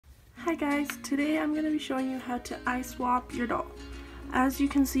Hi guys, today I'm going to be showing you how to eye swap your doll. As you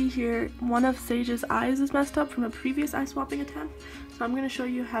can see here, one of Sage's eyes is messed up from a previous eye swapping attempt, so I'm going to show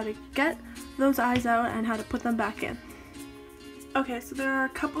you how to get those eyes out and how to put them back in. Okay, so there are a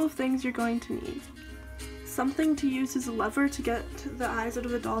couple of things you're going to need. Something to use as a lever to get the eyes out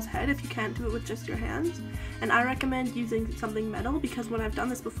of the doll's head if you can't do it with just your hands. And I recommend using something metal because when I've done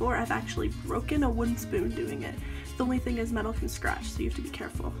this before, I've actually broken a wooden spoon doing it. The only thing is metal can scratch, so you have to be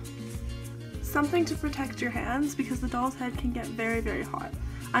careful. Something to protect your hands because the doll's head can get very, very hot.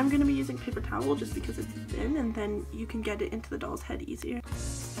 I'm going to be using paper towel just because it's thin and then you can get it into the doll's head easier.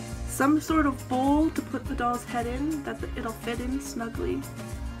 Some sort of bowl to put the doll's head in that it'll fit in snugly.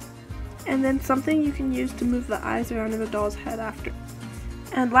 And then something you can use to move the eyes around in the doll's head after.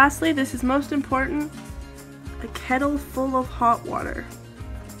 And lastly, this is most important, a kettle full of hot water.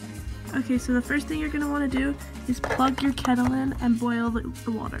 Okay, so the first thing you're going to want to do is plug your kettle in and boil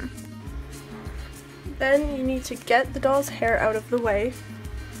the water. Then you need to get the doll's hair out of the way.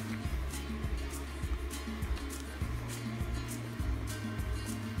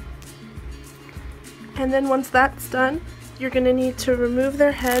 And then once that's done, you're going to need to remove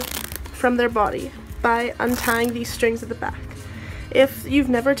their head from their body by untying these strings at the back. If you've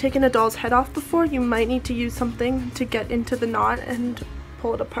never taken a doll's head off before, you might need to use something to get into the knot and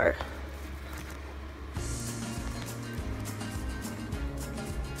pull it apart.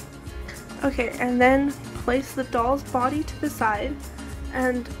 Okay, and then place the doll's body to the side,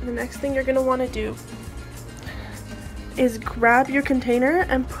 and the next thing you're going to want to do is grab your container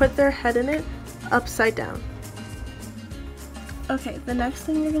and put their head in it upside down. Okay, the next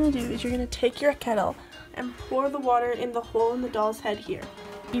thing you're going to do is you're going to take your kettle and pour the water in the hole in the doll's head here.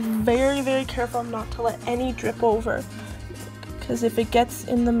 Be very, very careful not to let any drip over, because if it gets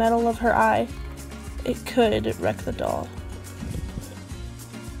in the metal of her eye, it could wreck the doll.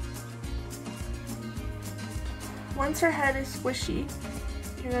 Once her head is squishy,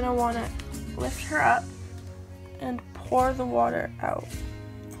 you're going to want to lift her up and pour the water out.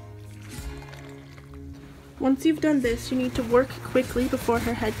 Once you've done this, you need to work quickly before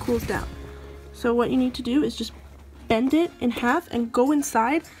her head cools down. So what you need to do is just bend it in half and go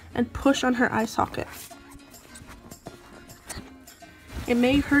inside and push on her eye socket. It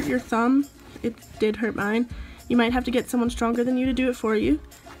may hurt your thumb. It did hurt mine. You might have to get someone stronger than you to do it for you.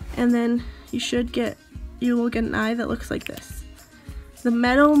 And then you will get an eye that looks like this. The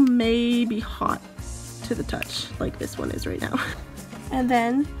metal may be hot to the touch, like this one is right now. And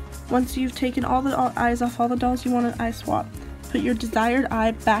then, once you've taken all the eyes off all the dolls you want to eye swap, put your desired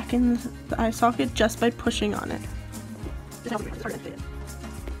eye back in the eye socket just by pushing on it.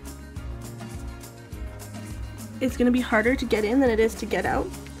 It's going to be harder to get in than it is to get out,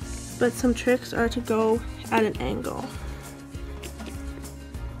 but some tricks are to go at an angle.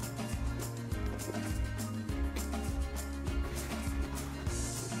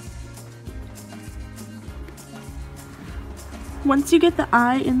 Once you get the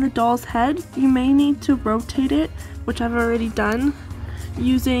eye in the doll's head, you may need to rotate it, which I've already done,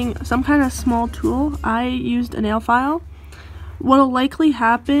 using some kind of small tool. I used a nail file. What'll likely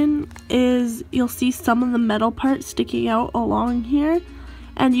happen is you'll see some of the metal part sticking out along here,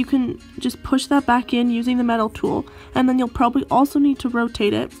 and you can just push that back in using the metal tool. And then you'll probably also need to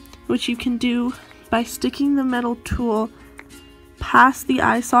rotate it, which you can do by sticking the metal tool past the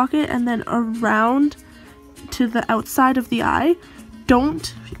eye socket and then around to the outside of the eye.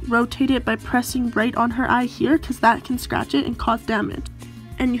 Don't rotate it by pressing right on her eye here, because that can scratch it and cause damage.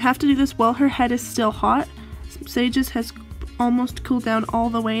 And you have to do this while her head is still hot. Sage's has almost cooled down all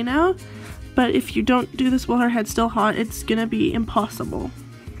the way now, but if you don't do this while her head's still hot, it's gonna be impossible.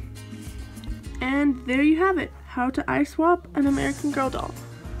 And there you have it, how to eye swap an American Girl doll.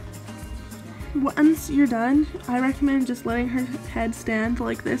 Once you're done, I recommend just letting her head stand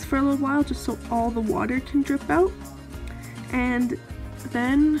like this for a little while, just so all the water can drip out, and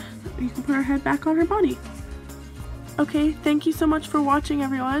then you can put her head back on her body. Okay, thank you so much for watching,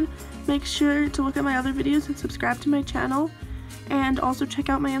 everyone. Make sure to look at my other videos and subscribe to my channel, and also check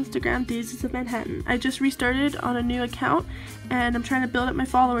out my Instagram, Daisies of Manhattan. I just restarted on a new account and I'm trying to build up my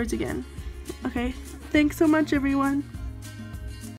followers again. Okay, thanks so much, everyone.